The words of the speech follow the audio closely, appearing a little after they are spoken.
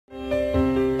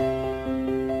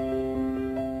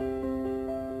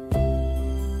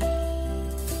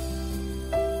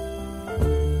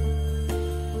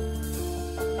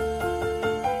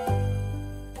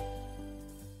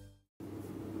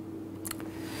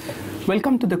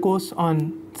Welcome to the course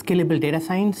on Scalable Data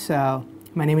Science.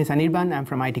 My name is Anirban. I'm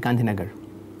from IIT Contd.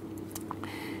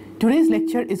 Today's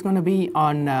lecture is going to be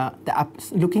on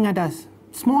looking at a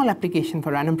small application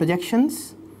for random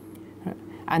projections,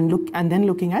 and then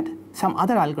looking at some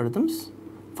other algorithms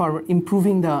for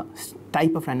improving the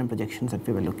type of random projections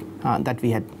that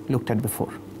we had looked at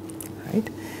before. Right.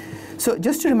 So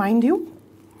just to remind you,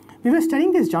 we were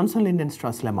studying this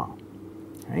Johnson-Lindenstrass lemma.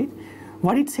 Right.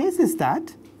 What it says is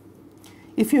that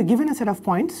if you're given a set of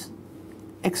points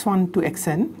x1 to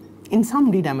xn in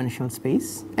some d-dimensional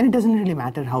space, and it doesn't really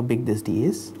matter how big this d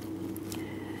is,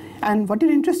 and what you're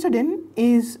interested in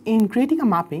is in creating a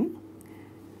mapping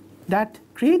that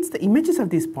creates the images of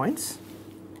these points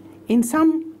in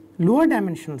some lower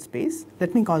dimensional space,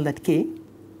 let me call that k,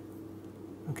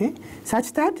 okay,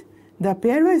 such that the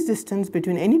pairwise distance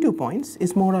between any two points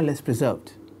is more or less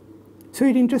preserved. So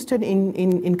you're interested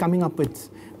in coming up with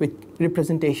a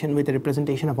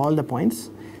representation of all the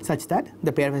points such that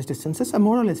the pairwise distances are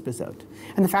more or less preserved.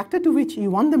 And the factor to which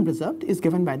you want them preserved is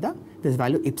given by this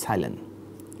value epsilon.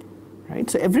 Right?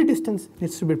 So every distance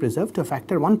needs to be preserved to a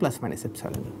factor 1 plus minus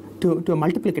epsilon, to a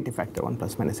multiplicative factor 1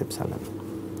 plus minus epsilon.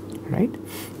 Right?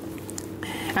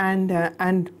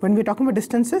 And when we're talking about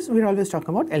distances, we're always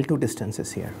talking about L2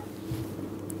 distances here.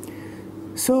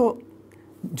 So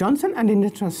Johnson and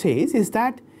Lindenstrass says is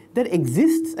that there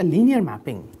exists a linear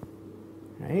mapping,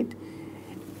 right,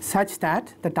 such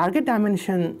that the target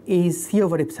dimension is c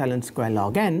over epsilon square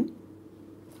log n,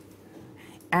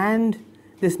 and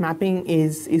this mapping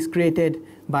is created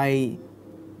by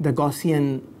the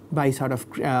Gaussian, by sort of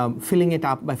filling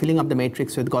up the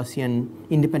matrix with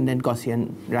independent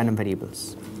Gaussian random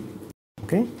variables.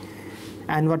 Okay,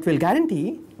 and what we'll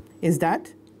guarantee is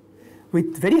that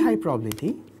with very high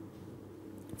probability,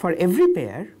 for every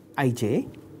pair ij,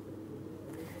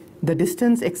 the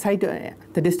distance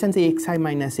axi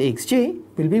minus axj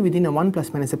will be within a 1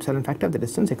 plus minus epsilon factor of the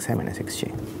distance xi minus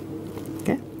xj.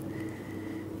 Okay.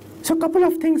 So a couple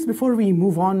of things before we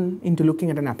move on into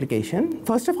looking at an application.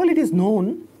 First of all, it is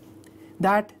known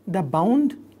that the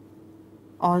bound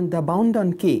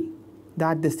on k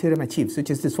that this theorem achieves,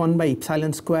 which is this 1 by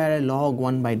epsilon square log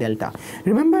 1 by delta.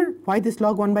 Remember why this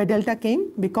log 1 by delta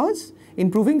came? Because in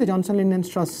proving the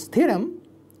Johnson-Lindenstrass theorem,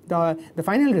 the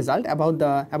final result about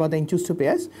the in-choose 2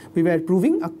 pairs, we were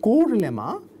proving a core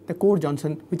lemma, the core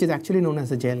Johnson, which is actually known as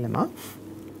the JL lemma,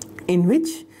 in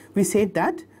which we said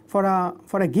that for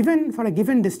a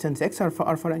given distance x, or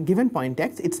for a given point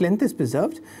x, its length is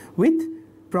preserved with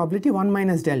probability 1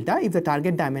 minus delta if the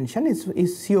target dimension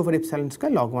is c over epsilon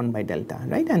square log 1 by delta,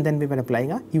 right? And then we were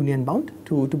applying a union bound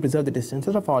to preserve the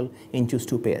distances of all in-choose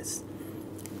 2 pairs.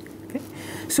 Okay.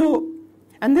 So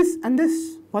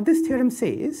what this theorem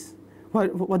says,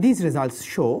 what these results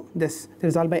show, the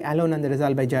result by Allen and the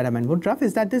result by Jerram and Woodruff,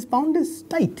 is that this bound is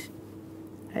tight,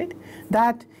 right?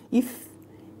 That if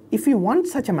you want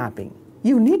such a mapping,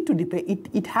 you need to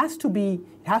it has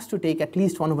to take at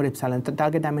least 1 over epsilon. The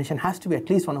target dimension has to be at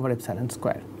least 1 over epsilon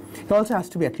square. It also has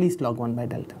to be at least log 1 by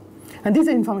delta. And these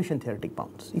are information theoretic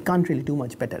bounds. You can't really do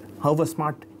much better, however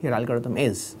smart your algorithm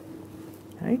is,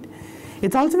 right?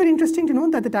 It's also very interesting to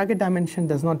note that the target dimension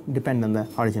does not depend on the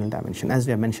original dimension, as we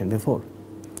have mentioned before.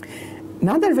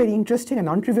 Another very interesting and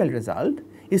non-trivial result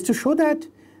is to show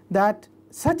that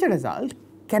such a result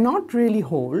cannot really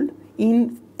hold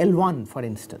in L1, for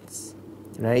instance,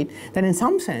 right? That in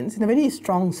some sense, in a very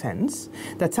strong sense,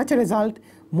 that such a result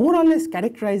more or less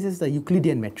characterizes the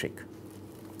Euclidean metric.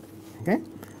 Okay?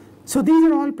 So these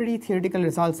are all pretty theoretical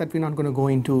results that we're not going to go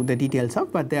into the details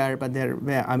of, but they're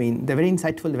very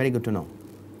insightful, they're very good to know.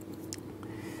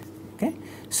 Okay,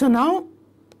 so now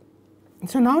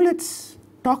let's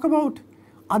talk about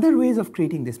other ways of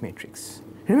creating this matrix.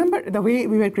 Remember, the way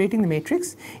we were creating the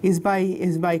matrix is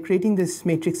by creating this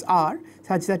matrix R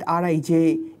such that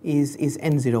Rij is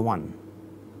n01.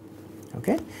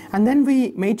 Okay, and then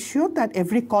we made sure that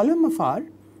every column of R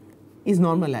is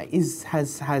normalized,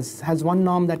 has one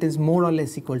norm that is more or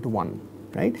less equal to 1,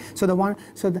 right? So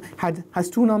has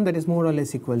two norm that is more or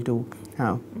less equal to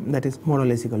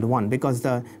 1, because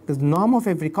the norm of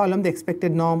every column, the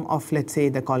expected norm of, let's say,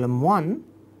 the column 1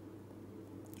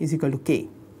 is equal to k,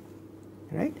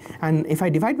 right? And if I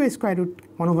divide by square root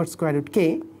 1 over square root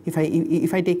k, if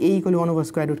I take a equal to 1 over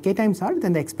square root k times r,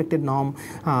 then the expected norm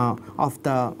of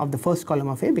the first column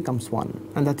of a becomes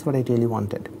 1, and that's what I really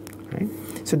wanted. Right?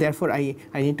 So therefore, I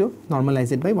need to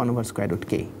normalize it by 1 over square root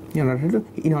k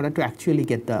in order to actually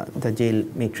get the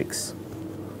JL matrix.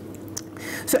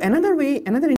 So another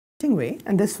interesting following way,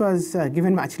 and this was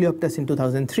given by Achliopoulos in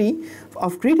 2003,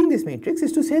 of creating this matrix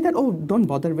is to say that, oh, don't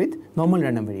bother with normal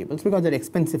random variables because they're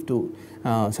expensive to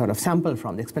sort of sample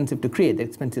from, they're expensive to create, they're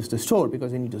expensive to store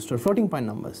because we need to store floating point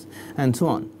numbers and so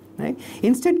on. Right?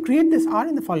 Instead, create this R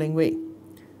in the following way.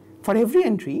 For every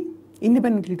entry,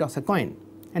 independently toss a coin.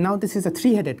 And now this is a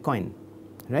three-headed coin.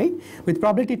 Right? With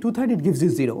probability 2/3 it gives you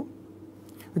 0.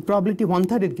 With probability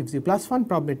 1/3 it gives you +1.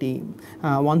 Probability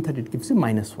 1/3 it gives you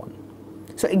 -1.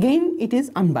 So again it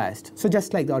is unbiased. So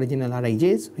just like the original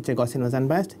RIJs, which a Gaussian was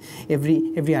unbiased,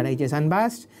 every RIJ is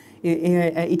unbiased.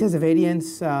 It has a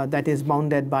variance that is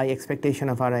bounded by expectation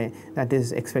of Ri, that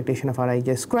is expectation of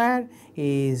Rij square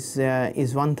is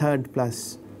 1/3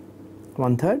 plus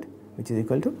 1/3, which is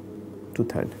equal to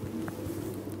 2/3.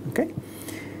 Okay,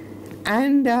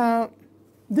 and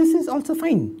this is also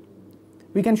fine.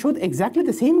 We can show exactly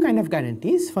the same kind of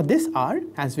guarantees for this R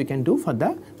as we can do for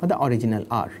the original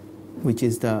R, which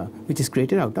is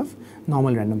created out of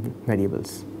normal random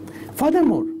variables.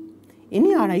 Furthermore,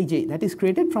 any Rij that is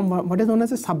created from what is known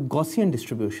as a sub-Gaussian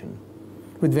distribution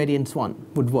with variance 1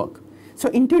 would work. So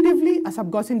intuitively, a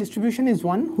sub-Gaussian distribution is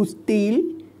one whose tail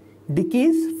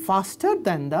decays faster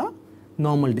than the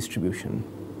normal distribution.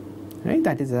 Right?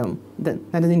 That is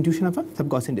the intuition of a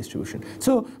sub-Gaussian distribution.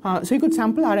 So you could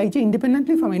sample Rij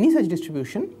independently from any such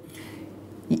distribution.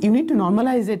 You need to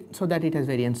normalize it so that it has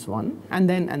variance 1, and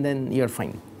then you're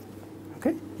fine.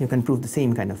 Okay? You can prove the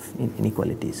same kind of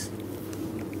inequalities.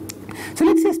 So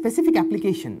let's see a specific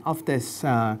application of this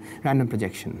random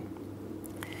projection.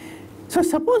 So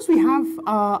suppose we have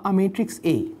a matrix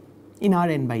A in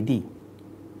Rn by D,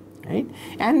 right?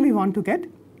 And we want to get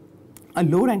a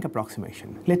low rank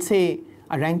approximation. Let's say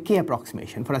a rank K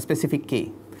approximation for a specific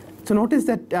K. So notice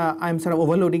that I'm sort of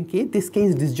overloading K. This K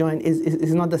is disjoint,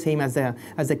 is not the same as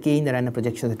the K in the random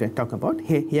projections that we're talking about.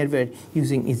 Here we're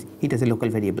using it as a local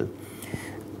variable.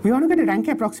 We want to get a rank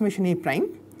K approximation A prime,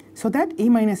 so that A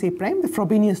minus A prime, the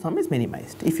Frobenius norm, is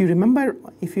minimized. If you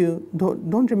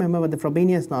don't remember what the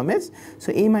Frobenius norm is,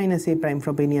 so A minus A prime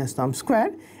Frobenius norm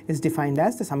square is defined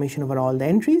as the summation over all the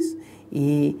entries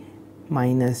A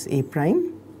minus A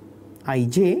prime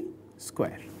ij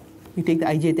square. You take the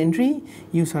ijth entry,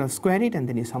 you sort of square it, and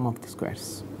then you sum up the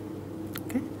squares.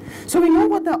 Okay? So we know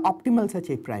what the optimal such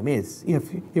A prime is.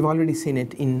 You've already seen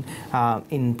it in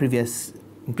previous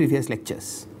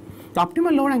lectures. The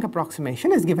optimal low rank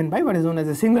approximation is given by what is known as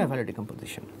a singular value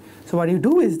decomposition. So what you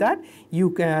do is that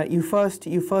you first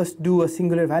do a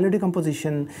singular value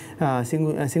decomposition,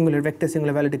 singular vector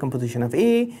singular value decomposition of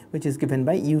A, which is given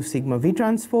by U sigma V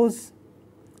transpose,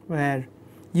 where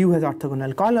U has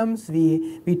orthogonal columns,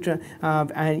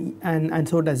 and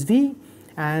so does V,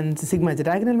 and sigma is a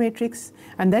diagonal matrix.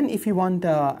 And then if you want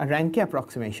a rank K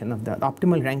approximation of the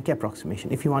optimal rank K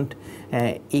approximation, if you want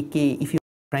AK, if you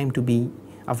want prime to be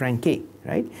of rank K,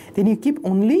 right, then you keep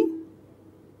only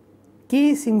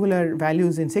K singular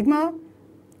values in sigma,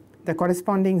 the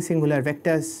corresponding singular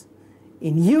vectors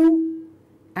in U,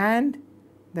 and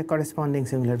the corresponding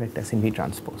singular vectors in V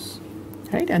transpose,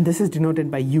 right? And this is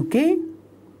denoted by UK,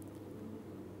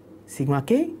 sigma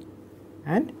K,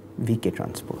 and VK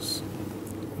transpose.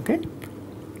 Okay?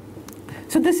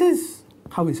 So this is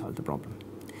how we solve the problem.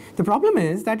 The problem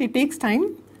is that it takes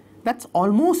time that's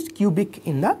almost cubic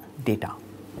in the data.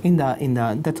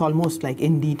 That's almost like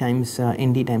ND times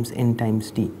N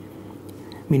times D,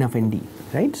 mean of ND,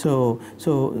 right? So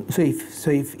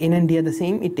if N and D are the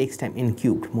same, it takes time N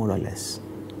cubed more or less,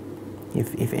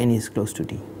 if N is close to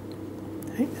D,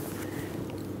 right?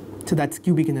 So that's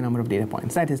cubic in the number of data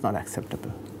points. That is not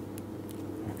acceptable.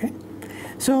 Okay,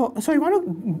 so I want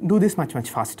to do this much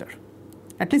faster,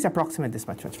 at least approximate this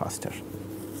much faster.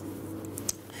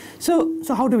 So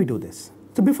how do we do this?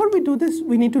 So before we do this,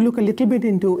 we need to look a little bit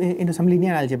into some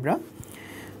linear algebra.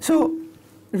 So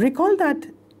recall that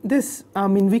this,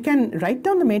 we can write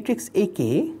down the matrix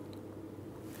AK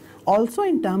also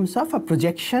in terms of a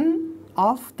projection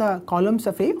of the columns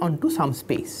of A onto some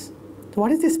space. So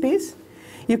what is this space?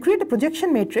 You create a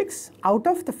projection matrix out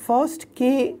of the first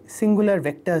K singular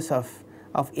vectors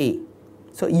of A.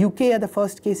 So UK are the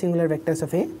first K singular vectors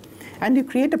of A, and you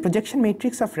create a projection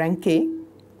matrix of rank K.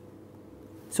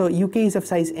 So UK is of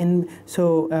size n.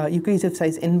 So UK is of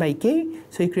size n by K.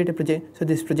 So you create a So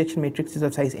this projection matrix is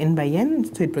of size n by n.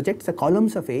 So it projects the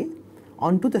columns of A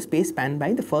onto the space spanned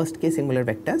by the first K singular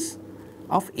vectors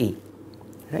of A,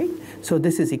 right? So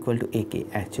this is equal to AK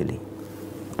actually.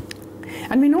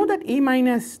 And we know that A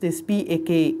minus this P AK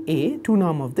A 2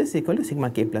 norm of this is equal to sigma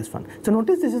K plus 1. So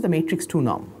notice this is the matrix 2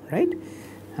 norm, right?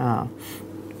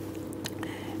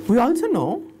 We also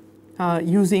know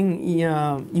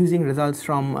using results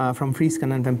from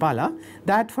Friesken and Vempala,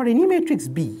 that for any matrix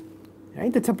B,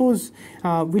 right? That suppose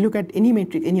we look at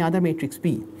any other matrix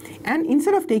B, and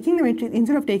instead of taking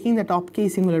the top k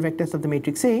singular vectors of the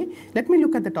matrix A, let me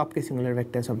look at the top k singular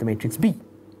vectors of the matrix B,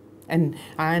 and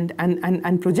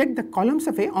project the columns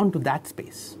of A onto that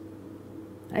space,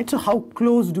 right? So how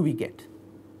close do we get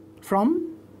from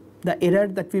the error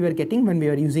that we were getting when we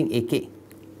were using AK,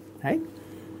 right?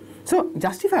 So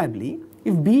justifiably,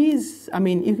 if B is, I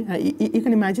mean, you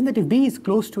can imagine that if B is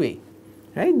close to A,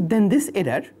 right, then this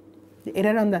error, the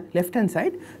error on the left hand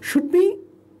side, should be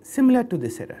similar to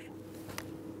this error,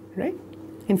 right?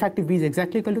 In fact, if B is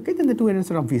exactly equal to K, then the two errors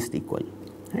are obviously equal,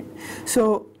 right?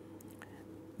 So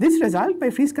this result by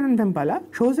Friesken and Vempala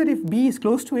shows that if B is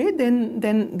close to A, then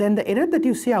the error that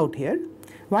you see out here,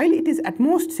 while it is at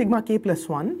most sigma k plus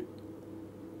 1,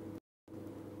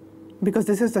 because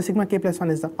this is the sigma k plus 1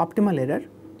 is the optimal error,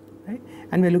 right?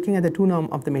 And we are looking at the 2 norm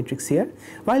of the matrix here.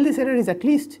 While this error is at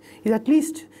least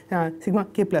sigma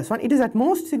k plus 1, it is at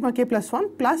most sigma k plus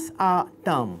 1 plus a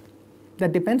term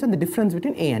that depends on the difference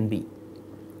between A and B.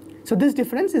 So this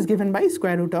difference is given by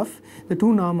square root of the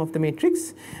 2 norm of the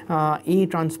matrix A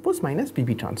transpose minus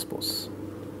BB transpose.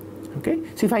 Okay,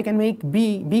 so if I can make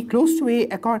B close to A,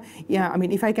 I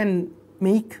mean, if I can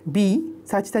make B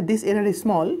such that this error is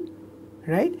small,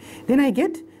 right, then I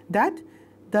get that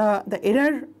the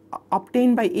error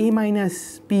obtained by A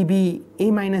minus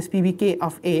PBK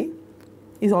of A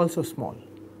is also small,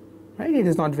 right? It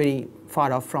is not very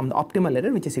far off from the optimal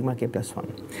error, which is sigma k plus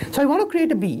 1. So I want to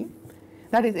create a B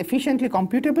that is efficiently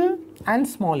computable and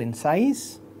small in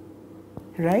size,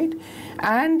 right,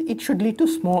 and it should lead to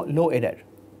low error.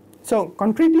 So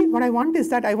concretely, what I want is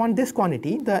that I want this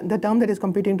quantity, the term that is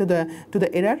computing to the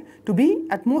error, to be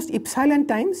at most epsilon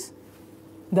times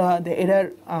the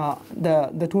error,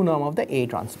 the 2 norm of the A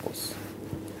transpose,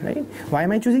 right? Why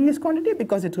am I choosing this quantity?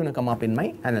 Because it's going to come up in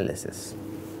my analysis.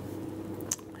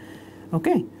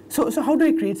 Okay, so how do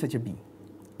I create such a B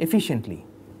efficiently?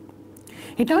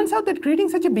 It turns out that creating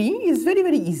such a B is very,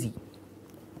 very easy,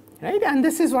 right? And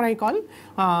this is what I call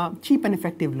cheap and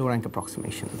effective low rank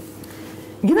approximation.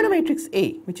 Given a matrix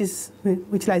A,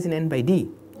 which lies in n by D,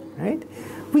 right?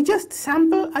 We just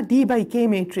sample a D by K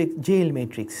matrix, JL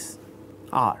matrix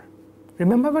R.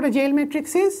 Remember what a JL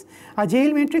matrix is? A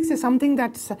JL matrix is something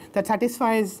that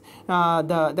satisfies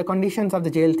the conditions of the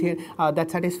JL theorem,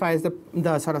 that satisfies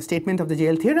the sort of statement of the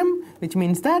JL theorem, which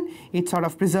means that it sort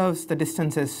of preserves the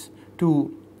distances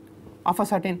of a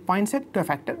certain point set to a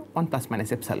factor 1 plus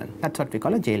minus epsilon. That's what we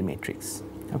call a JL matrix.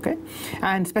 Okay,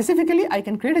 and specifically I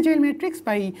can create a JL matrix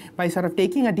by sort of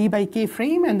taking a D by K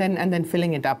frame and then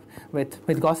filling it up with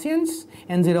Gaussians,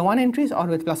 n01 entries, or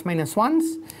with plus minus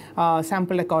 1s,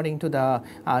 sampled according to the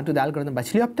algorithm by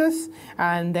Chlioptas,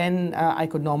 and then I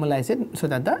could normalize it so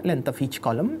that the length of each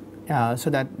column, so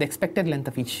that the expected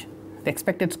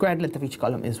squared length of each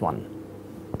column is 1.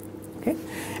 Okay,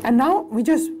 and now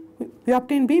we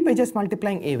obtain B by just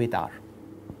multiplying A with R.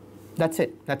 That's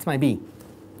it. That's my B.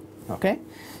 Okay,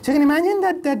 so you can imagine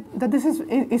that this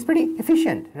is pretty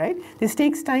efficient, right? This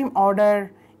takes time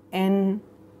order n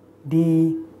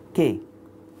d k.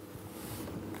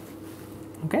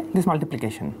 Okay, this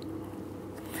multiplication.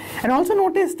 And also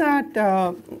notice that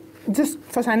just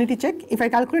for sanity check, if I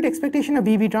calculate expectation of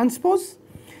BB transpose,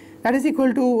 that is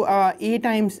equal to A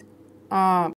times.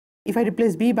 If I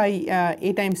replace B by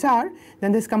A times R,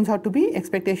 then this comes out to be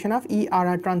expectation of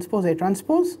ERR transpose A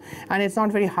transpose, and it's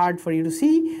not very hard for you to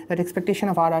see that expectation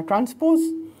of RR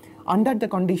transpose under the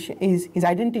condition is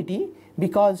identity,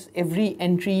 because every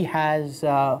entry has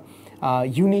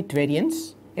unit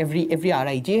variance, every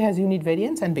Rij has unit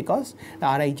variance, and because the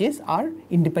Rijs are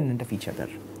independent of each other,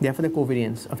 therefore the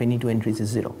covariance of any two entries is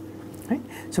 0. Right?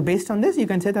 So based on this, you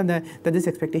can say that this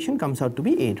expectation comes out to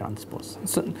be A transpose.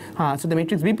 So the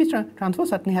matrix BB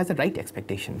transpose certainly has the right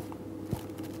expectation.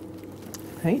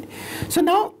 Right? So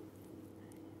now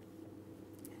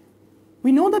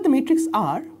we know that the matrix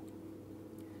R.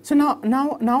 So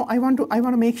now I want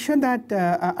to make sure that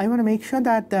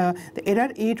the error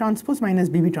A transpose minus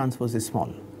BB transpose is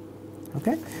small.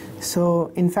 Okay.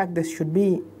 So in fact, this should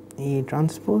be A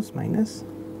transpose minus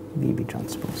BB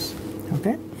transpose.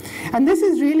 Okay, and this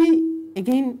is really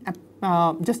again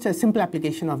just a simple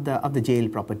application of the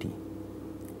JL property.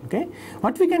 Okay,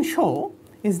 what we can show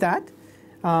is that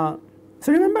so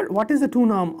remember, what is the 2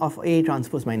 norm of A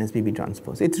transpose minus BB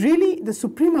transpose? It's really the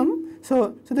supremum.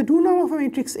 So the 2 norm of a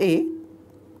matrix A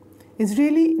is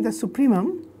really the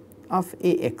supremum of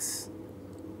AX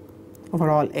over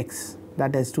all X,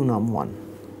 that is 2 norm 1.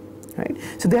 Right.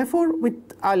 So therefore,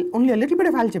 with only a little bit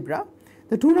of algebra,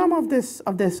 the 2 norm of this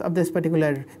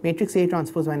particular matrix A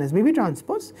transpose minus BB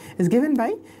transpose is given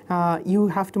by you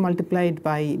have to multiply it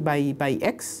by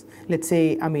X. Let's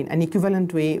say, I mean, an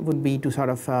equivalent way would be to sort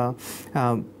of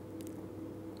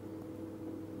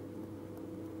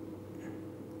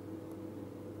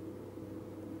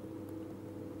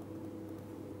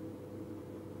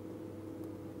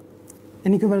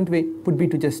an equivalent way would be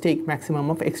to just take maximum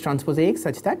of X transpose AX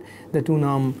such that the 2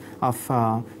 norm of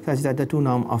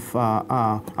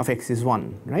X is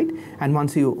 1, right? And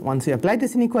once you apply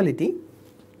this inequality,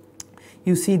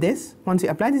 you see this. Once you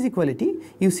apply this equality,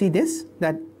 you see this,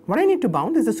 that what I need to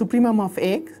bound is the supremum of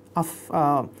AX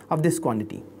of this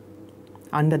quantity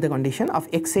under the condition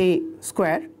of XA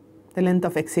square, the length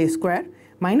of XA square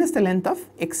minus the length of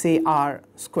XAR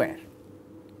square.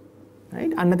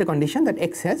 Right, under the condition that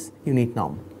X has unit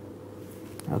norm.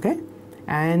 Okay,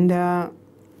 and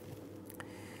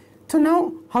so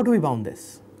now how do we bound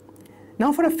this?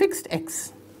 Now for a fixed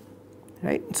X,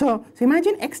 right? So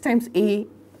imagine X times A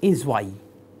is Y.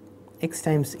 X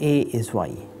times A is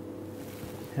Y,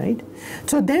 right?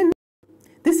 So then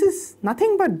this is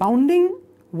nothing but bounding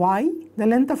Y, the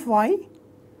length of Y,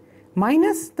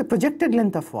 minus the projected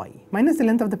length of Y, minus the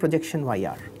length of the projection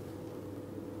YR.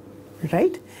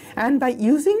 Right, and by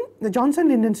using the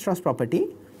Johnson-Lindenstrass property,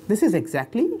 this is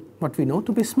exactly what we know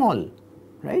to be small.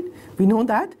 Right, we know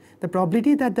that the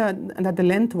probability that the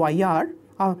length YR,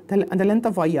 the length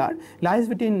of YR lies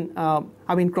between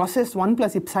crosses 1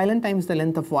 plus epsilon times the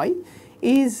length of Y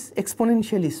is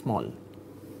exponentially small.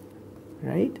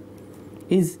 Right,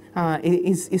 is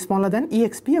smaller than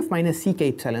exp of minus ck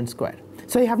epsilon square.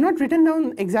 So I have not written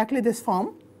down exactly this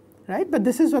form. Right, but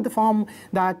this is what the form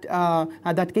that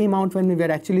that came out when we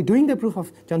were actually doing the proof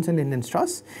of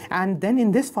Johnson-Lindenstrass, and then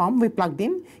in this form we plugged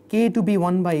in k to be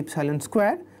 1 by epsilon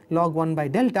square log 1 by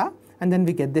delta, and then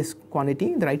we get this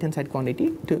quantity, the right hand side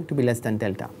quantity, to be less than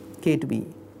delta, k to be,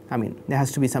 I mean, there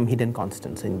has to be some hidden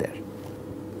constants in there.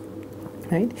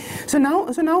 Right. So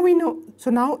now we know.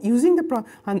 So now using the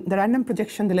random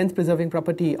projection, the length preserving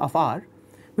property of R,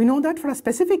 we know that for a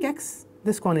specific X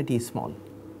this quantity is small.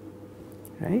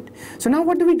 Right. So now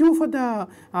what do we do for the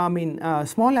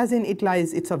small, as in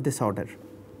it's of this order,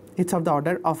 it's of the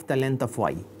order of the length of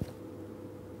Y.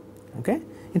 Okay,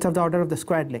 it's of the order of the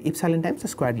squared length, epsilon times the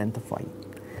squared length of Y.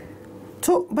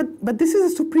 So but this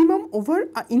is a supremum over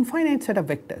an infinite set of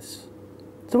vectors.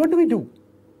 So what do?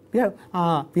 We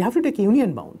have to take a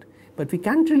union bound, but we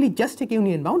can't really just take a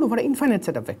union bound over an infinite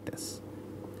set of vectors.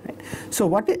 Right. So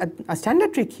what a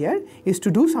standard trick here is to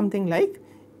do something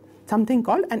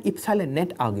called an epsilon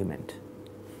net argument.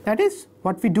 That is,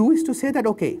 what we do is to say that,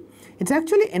 okay, it's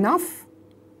actually enough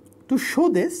to show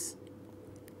this,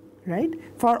 right,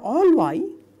 for all Y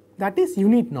that is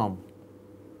unit norm,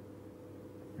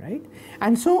 right?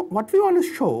 And so what we want to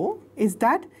show is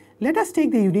that let us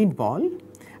take the unit ball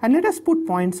and let us put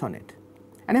points on it.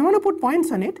 And I want to put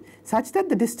points on it such that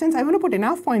the distance, I want to put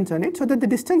enough points on it so that the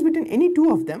distance between any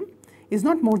two of them is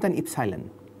not more than epsilon.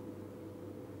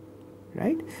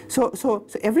 Right, so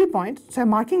every point. So I'm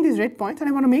marking these red points, and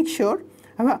I want to make sure.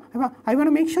 I want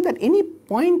to make sure that any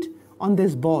point on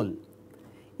this ball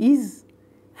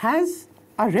has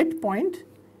a red point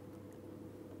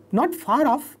not far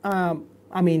off.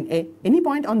 Any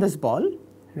point on this ball,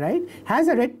 right, has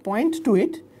a red point to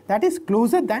it that is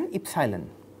closer than epsilon.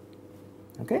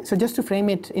 Okay, so just to frame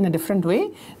it in a different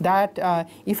way, that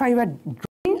if I were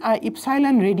drawing a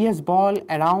epsilon radius ball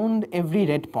around every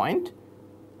red point,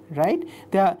 right,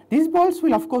 these balls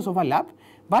will of course overlap,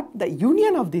 but the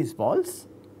union of these balls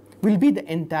will be the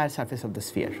entire surface of the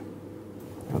sphere.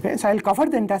 Okay, so I'll cover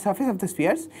the entire surface of the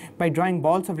spheres by drawing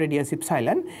balls of radius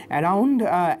epsilon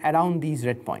around these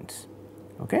red points.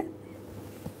 Okay,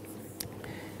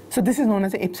 so this is known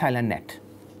as the epsilon net.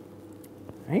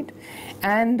 Right,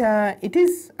 and it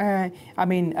is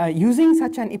using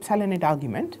such an epsilon net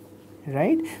argument,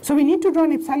 right. So we need to draw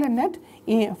an epsilon net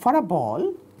for a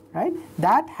ball, right,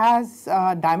 that has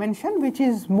a dimension which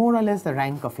is more or less the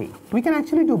rank of A. We can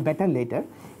actually do better later.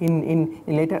 In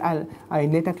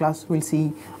later class we'll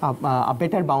see a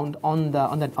better bound on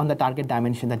the target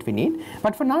dimension that we need.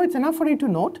 But for now it's enough for you to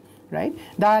note, right,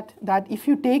 that if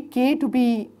you take K to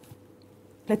be,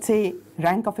 let's say,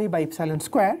 rank of A by epsilon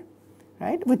square,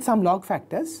 right, with some log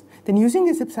factors, then using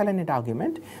this epsilon net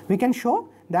argument we can show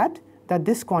that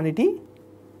this quantity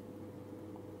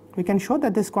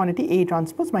A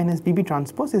transpose minus BB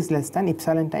transpose is less than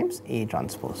epsilon times A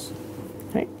transpose,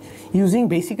 right, using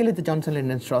basically the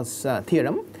Johnson-Lindenstrass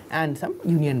theorem and some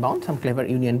clever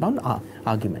union bound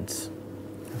arguments.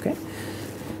 Okay,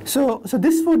 so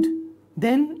this would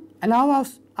then allow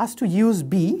us to use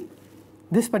B,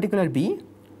 this particular B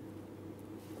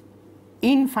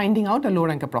in finding out a low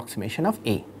rank approximation of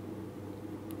A.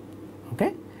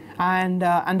 Okay, and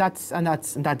that's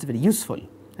very useful,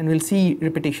 and we'll see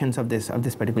repetitions of this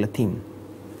particular theme.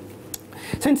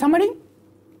 So in summary,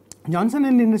 Johnson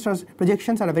and Lindstra's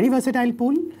projections are a very versatile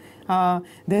pool.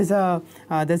 There's a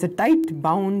tight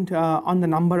bound on the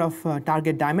number of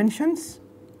target dimensions.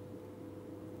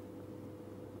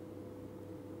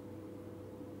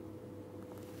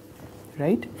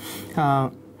 Right?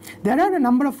 There are a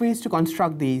number of ways to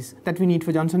construct these that we need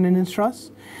for Johnson and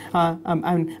Lindstra's,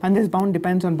 and this bound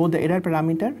depends on both the error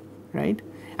parameter, right,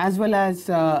 as well as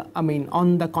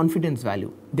on the confidence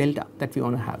value delta that we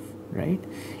want to have, right.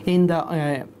 In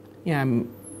the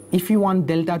if you want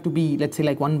delta to be, let's say,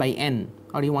 like 1 by n,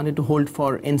 or you want it to hold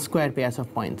for n square pairs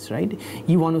of points, right,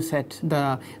 you want to set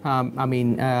the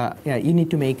you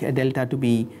need to make a delta to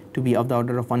be of the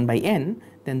order of 1 by n,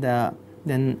 then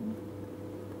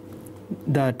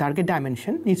the target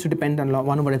dimension needs to depend on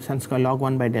 1 over epsilon square log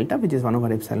 1 by delta, which is 1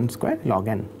 over epsilon square log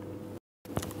n.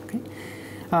 Okay.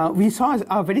 We saw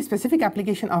a very specific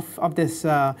application of this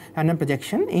random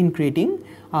projection in creating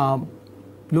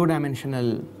low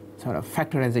dimensional sort of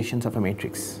factorizations of a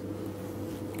matrix.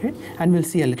 Okay. And we'll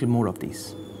see a little more of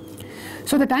these.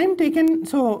 So the time taken,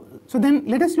 so then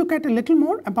let us look at a little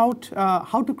more about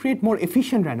how to create more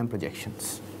efficient random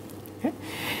projections. Okay.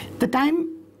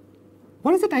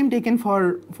 What is the time taken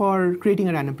for creating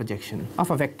a random projection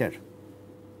of a vector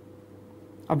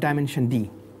of dimension d?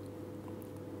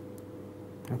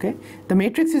 Okay, the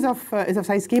matrix is of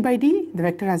size k by d. The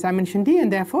vector has dimension d,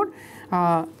 and therefore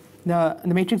the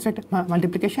matrix vector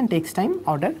multiplication takes time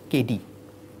order kd.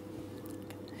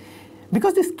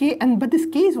 Because this but this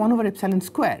k is 1 over epsilon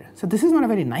square, so this is not a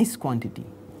very nice quantity,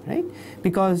 right?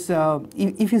 Because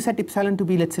if you set epsilon to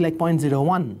be, let's say, like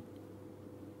 0.01,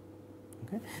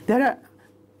 okay,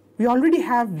 we already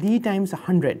have d times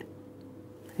 100.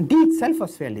 D itself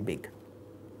was fairly big.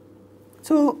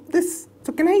 So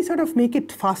can I sort of make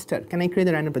it faster? Can I create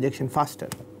the random projection faster?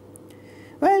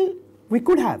 Well, we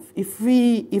could have if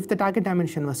the target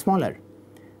dimension was smaller,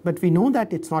 but we know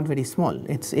that it's not very small.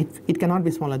 It cannot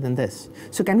be smaller than this.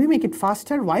 So can we make it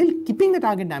faster while keeping the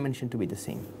target dimension to be the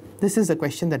same? This is a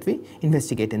question that we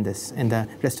investigate in the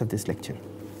rest of this lecture.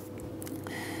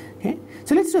 Okay,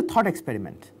 so let's do a thought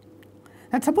experiment.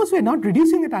 Now suppose we are not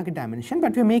reducing the target dimension,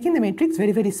 but we are making the matrix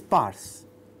very, very sparse,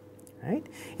 right?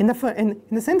 In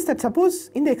the sense that suppose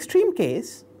in the extreme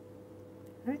case,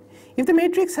 right, if the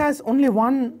matrix has only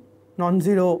one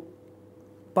non-zero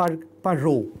per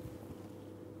row,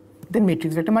 then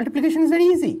matrix vector multiplication is very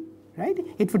easy, right?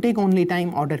 It would take only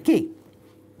time order k.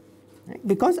 Right?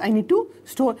 Because I need to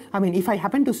store, if I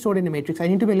happen to store in a matrix, I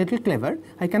need to be a little clever.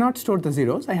 I cannot store the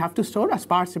zeros. I have to store a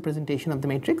sparse representation of the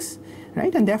matrix,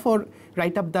 right? And therefore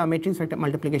write up the matrix vector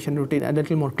multiplication routine a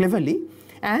little more cleverly,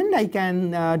 and I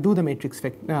can do the matrix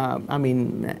vector,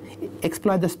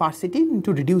 exploit the sparsity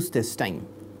to reduce this time.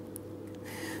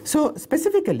 So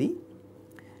specifically,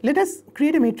 let us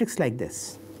create a matrix like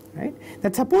this, right?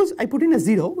 That suppose I put in a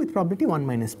 0 with probability 1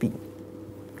 minus p,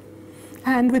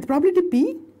 and with probability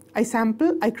p, I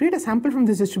create a sample from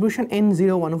this distribution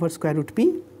n0 1 over square root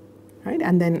p, right?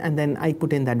 And then I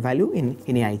put in that value in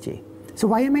aij. So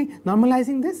why am I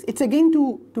normalizing this? It's again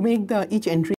to make each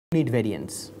entry need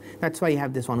variance. That's why you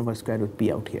have this 1 over square root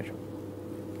p out here,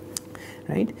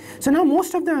 right? So now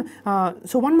most of the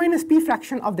 1 minus p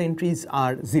fraction of the entries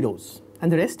are zeros,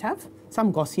 and the rest have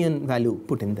some Gaussian value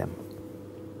put in them,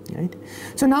 right?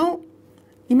 So now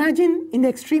imagine in the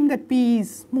extreme that p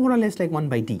is more or less like 1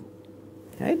 by d.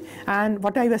 Right? And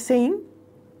what I was saying,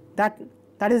 that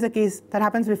is the case that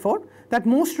happens before, that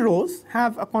most rows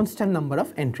have a constant number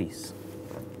of entries.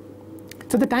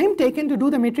 So the time taken to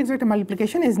do the matrix vector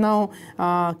multiplication is now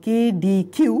k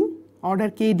dq,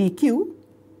 order k dq,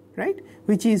 right,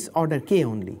 which is order k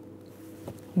only.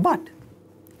 But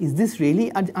is this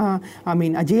really a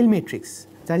Jale matrix?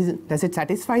 Does it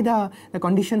satisfy the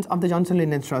conditions of the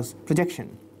Johnson-Lindstra's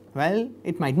projection? Well,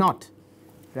 it might not.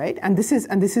 Right, and this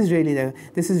is really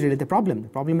the problem. The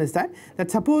problem is that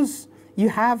suppose you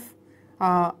have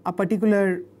a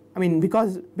particular,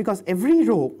 because every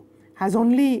row has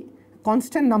only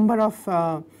constant number of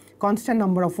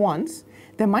ones,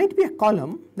 there might be a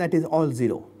column that is all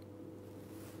 0.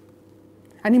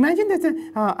 And imagine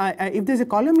that if there's a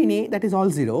column in A that is all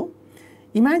 0,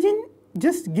 imagine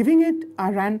just giving it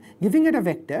a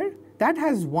vector that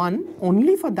has 1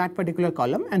 only for that particular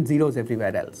column and zeros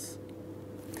everywhere else.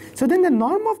 So then the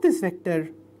norm of this vector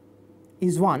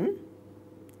is 1,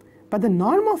 but the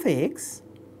norm of Ax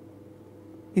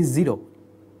is 0,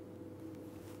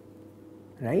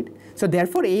 right? So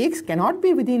therefore Ax cannot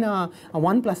be within a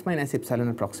 1 plus minus epsilon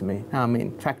approximate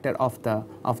factor of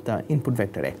the input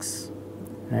vector x,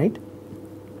 right?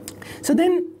 So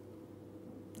then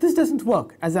this doesn't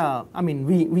work as a,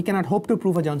 we cannot hope to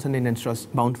prove a Johnson-Lindén-Strauss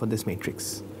bound for this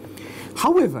matrix.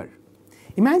 However,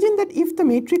 imagine that if the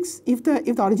matrix, if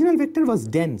the original vector was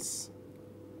dense,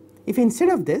 if instead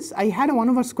of this I had a 1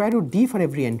 over square root d for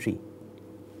every entry,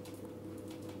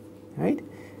 right?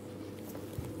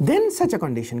 Then such a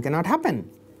condition cannot happen,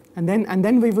 and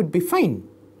then we would be fine,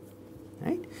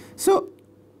 right? So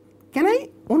can I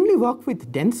only work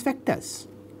with dense vectors?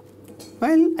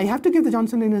 Well, I have to give the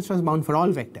Johnson-Lindén-Strauss bound for all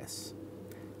vectors.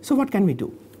 So what can we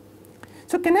do?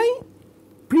 So can I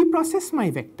pre-process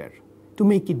my vector to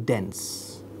make it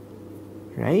dense,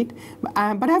 right? But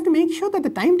I have to make sure that the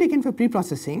time taken for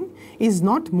pre-processing is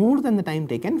not more than the time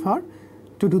taken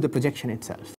to do the projection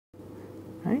itself,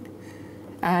 right?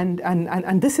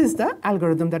 And this is the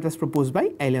algorithm that was proposed by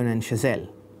Elion and Chazelle,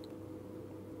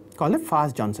 called a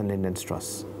fast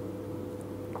Johnson-Lindén-Strauss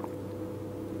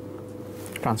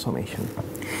transformation.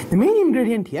 The main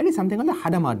ingredient here is something called the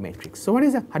Hadamard matrix. So what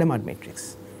is a Hadamard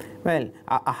matrix? Well,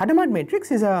 a Hadamard matrix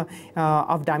is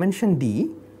of dimension d,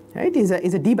 right? Is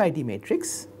a d by d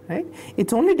matrix, right?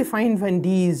 It's only defined when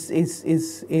d is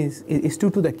 2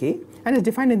 to the k, and is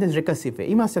defined in this recursive way.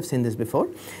 You must have seen this before,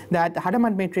 that the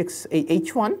Hadamard matrix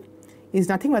H1 is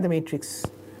nothing but the matrix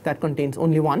that contains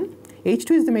only 1.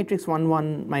 H2 is the matrix 1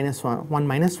 1 minus 1 1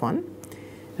 minus 1,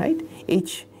 right?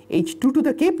 H2 to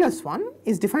the k plus 1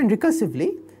 is defined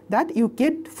recursively, that you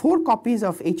get 4 copies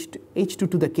of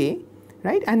H2 to the k,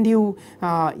 right? And you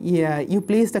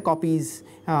place the copies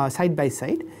side by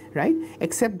side, right?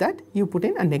 Except that you put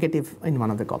in a negative in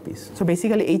one of the copies. So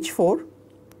basically H4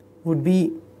 would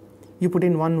be, you put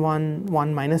in 1 1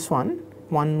 1 minus 1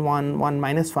 1 1 1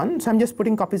 minus 1. So I'm just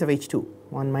putting copies of H2,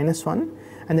 1 minus 1,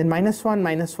 and then minus 1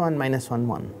 minus 1 minus 1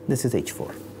 1. This is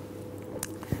H4.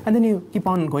 And then you keep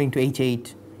on going to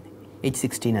H8,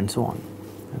 H16 and so on.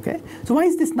 Okay, so why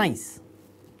is this nice?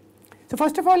 So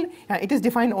first of all, it is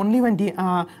defined only when the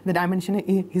dimension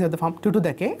is of the form 2 to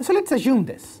the k. So let's assume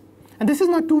this, and this is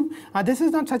not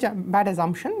such a bad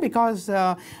assumption, because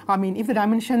if the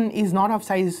dimension is not of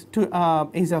size 2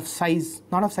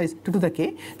 to the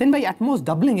k, then by at most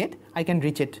doubling it I can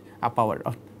reach it a power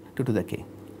of 2 to the k.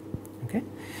 Okay,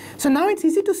 so now it's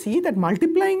easy to see that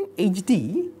multiplying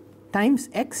hd times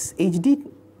x hd,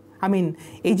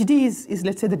 hd is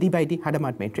let's say the d by d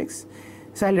Hadamard matrix.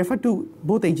 So I'll refer to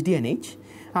both hd and h.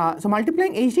 So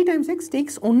multiplying hd times x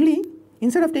takes only,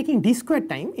 instead of taking d squared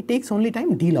time, it takes only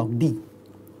time d log d.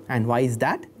 And why is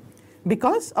that?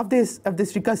 Because of this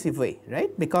recursive way,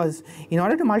 right? Because in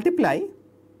order to multiply,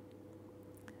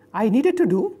 I needed to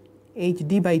do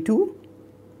hd by 2,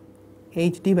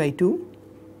 hd by 2,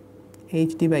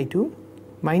 hd by 2,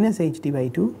 minus hd by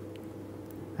 2,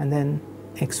 and then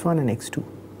x1 and x2,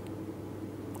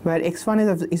 where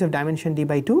x1 is of dimension d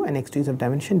by 2 and x2 is of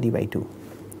dimension d by 2.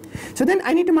 So then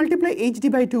I need to multiply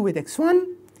hd by 2 with x1,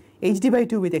 hd by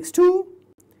 2 with x2,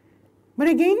 but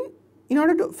again, in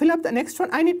order to fill up the next one,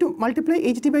 I need to multiply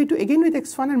hd by 2 again with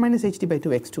x1 and minus hd by 2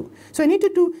 x2. So I need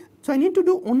to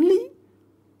do only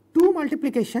 2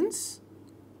 multiplications,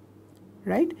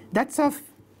 right? That's of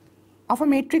a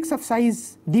matrix of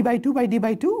size d by 2 by d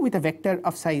by 2 with a vector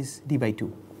of size d by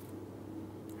 2.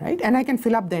 Right? And I can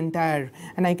fill up the entire,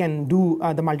 and I can do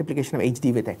the multiplication of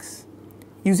hd with x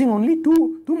using only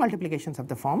two multiplications of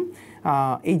the form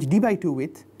hd by 2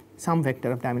 with some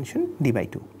vector of dimension d by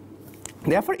 2.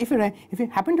 Therefore, if you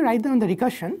happen to write down the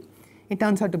recursion, it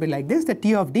turns out to be like this: the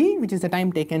t of d, which is the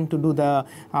time taken to do the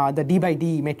d by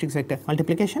d matrix vector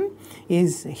multiplication,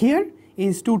 is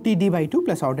 2t d by 2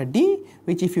 plus order d,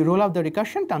 which if you roll out the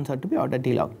recursion turns out to be order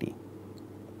d log d.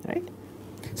 Right?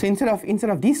 So instead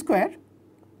of d square,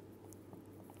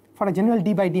 for a general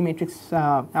d by d matrix,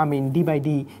 d by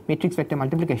d matrix vector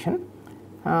multiplication,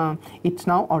 it's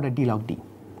now order d log d.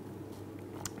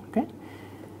 Okay.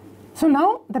 So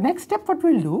now the next step, what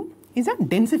we'll do is a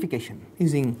densification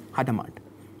using Hadamard.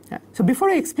 So before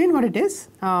I explain what it is,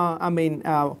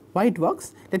 why it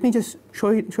works, let me just show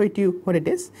it to you what it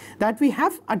is. That we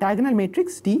have a diagonal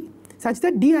matrix D such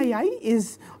that dii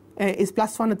is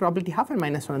plus 1 with probability half and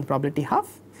minus 1 with probability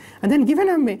half, and then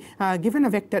given a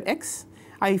vector x,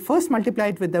 I first multiply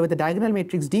it with the diagonal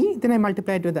matrix D, then I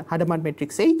multiply it with the Hadamard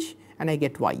matrix H, and I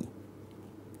get y.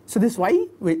 So this y,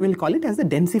 we'll call it as the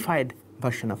densified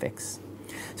version of x.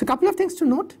 So a couple of things to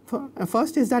note.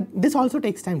 First is that this also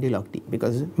takes time d log t,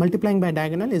 because multiplying by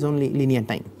diagonal is only linear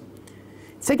time.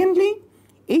 Secondly,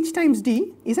 h times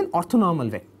d is an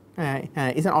orthonormal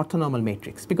orthonormal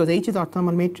matrix, because H is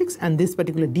orthonormal matrix and this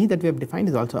particular D that we have defined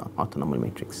is also orthonormal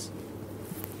matrix.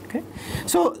 Okay?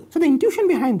 So the intuition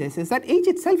behind this is that H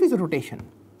itself is a rotation,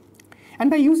 and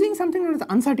by using something known as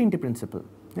the uncertainty principle,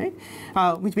 right,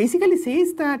 which basically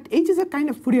says that H is a kind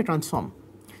of Fourier transform.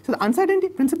 So the uncertainty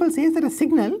principle says that a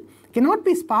signal cannot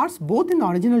be sparse both in the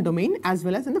original domain as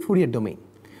well as in the Fourier domain,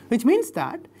 which means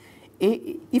that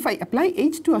if I apply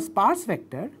H to a sparse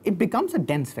vector, it becomes a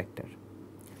dense vector.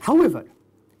 However,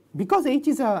 because H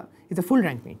is a full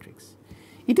rank matrix,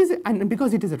 and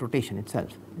because it is a rotation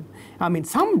itself, I mean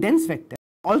some dense vector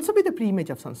also be the preimage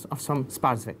of some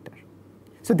sparse vector.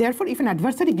 So therefore, if an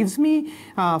adversary gives me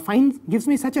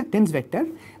such a dense vector,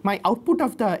 my output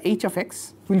of the H of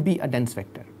x will be a dense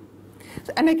vector.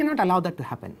 So, and I cannot allow that to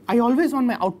happen. I always want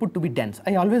my output to be dense.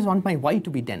 I always want my Y to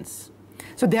be dense.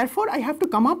 So therefore, I have to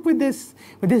come up with this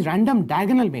random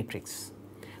diagonal matrix,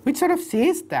 which sort of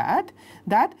says that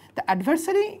the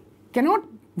adversary cannot,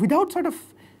 without sort of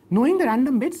knowing the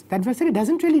random bits, the adversary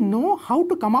doesn't really know how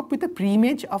to come up with a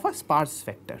preimage of a sparse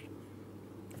vector,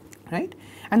 right?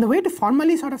 And the way to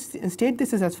formally sort of state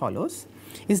this is as follows,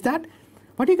 is that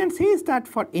what you can say is that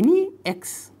for any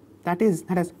x that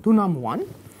has 2 norm 1,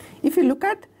 if you look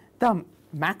at the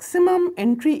maximum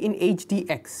entry in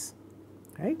HDX,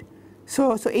 right?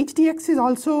 So HDX is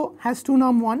also has 2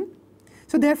 norm 1.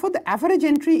 So therefore, the average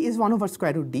entry is 1 over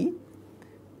square root d.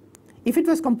 If it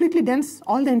was completely dense,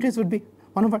 all the entries would be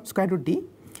 1 over square root d.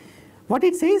 What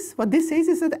this says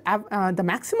is that the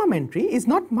maximum entry is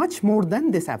not much more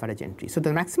than this average entry. So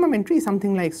the maximum entry is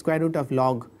something like square root of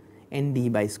log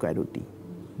nd by square root d,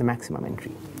 the maximum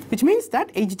entry, which means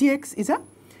that HDX is a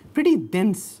pretty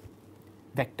dense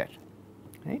vector,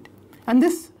 right? And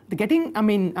this getting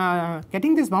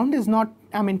this bound is not,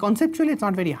 conceptually it's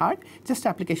not very hard, just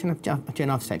application of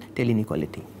Chernoff-Taylor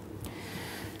inequality.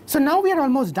 So now we are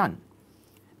almost done,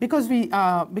 because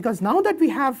now that we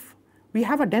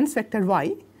have a dense vector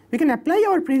y, we can apply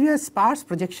our previous sparse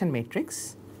projection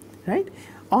matrix, right,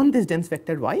 on this dense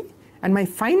vector y, and my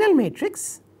final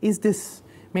matrix is this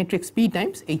matrix P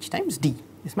times H times D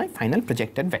is my final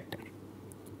projected vector.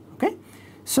 Okay,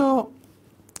 so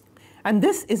and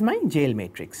this is my JL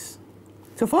matrix.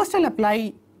 So first I'll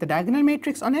apply the diagonal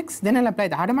matrix on X, then I'll apply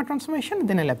the Hadamard transformation,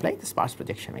 then I'll apply the sparse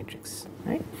projection matrix,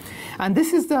 right? And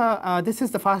this is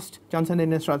the fast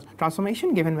Johnson-Lindner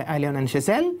transformation given by Leon and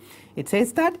Chazelle. It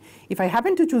says that if I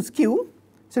happen to choose Q,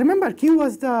 so remember Q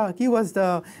was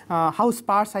the how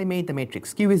sparse I made the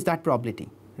matrix. Q is that probability,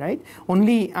 right?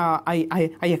 Only I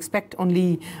expect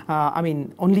only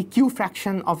Q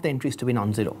fraction of the entries to be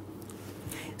non-zero.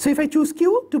 So if I choose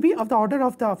Q to be of the order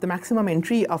of the maximum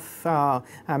entry of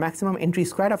maximum entry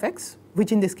square of X,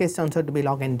 which in this case turns out to be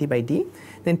log nd by d,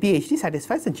 then PhD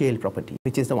satisfies the JL property,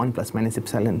 which is the 1 plus minus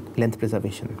epsilon length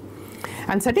preservation.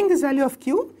 And setting this value of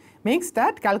Q makes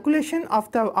that calculation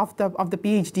of the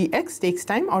PhD X takes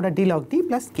time order d log d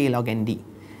plus k log nd.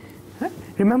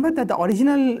 Remember that the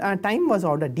original time was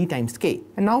order d times k,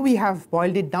 and now we have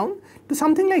boiled it down to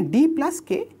something like d plus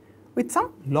k with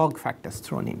some log factors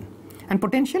thrown in. And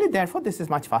potentially, therefore, this is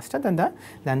much faster than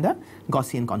the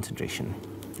Gaussian concentration.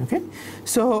 Okay,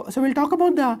 so we'll talk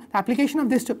about the application of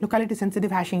this to locality sensitive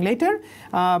hashing later,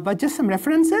 but just some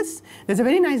references. There's a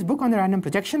very nice book on the random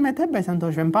projection method by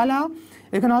Santosh Vempala.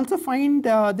 You can also find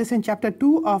this in chapter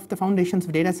 2 of the Foundations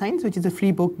of Data Science, which is a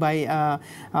free book by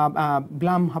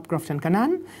Blum, Hopcroft and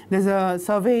Kanan. There's a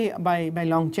survey by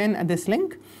Long Chen at this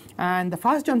link. And the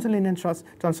fast Johnson-Lindner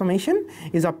transformation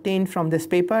is obtained from this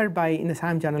paper in the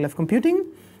SAM Journal of Computing.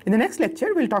 In the next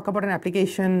lecture, we'll talk about an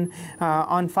application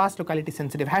on fast locality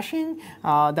sensitive hashing.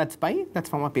 That's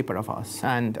from a paper of ours.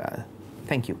 And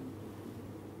thank you.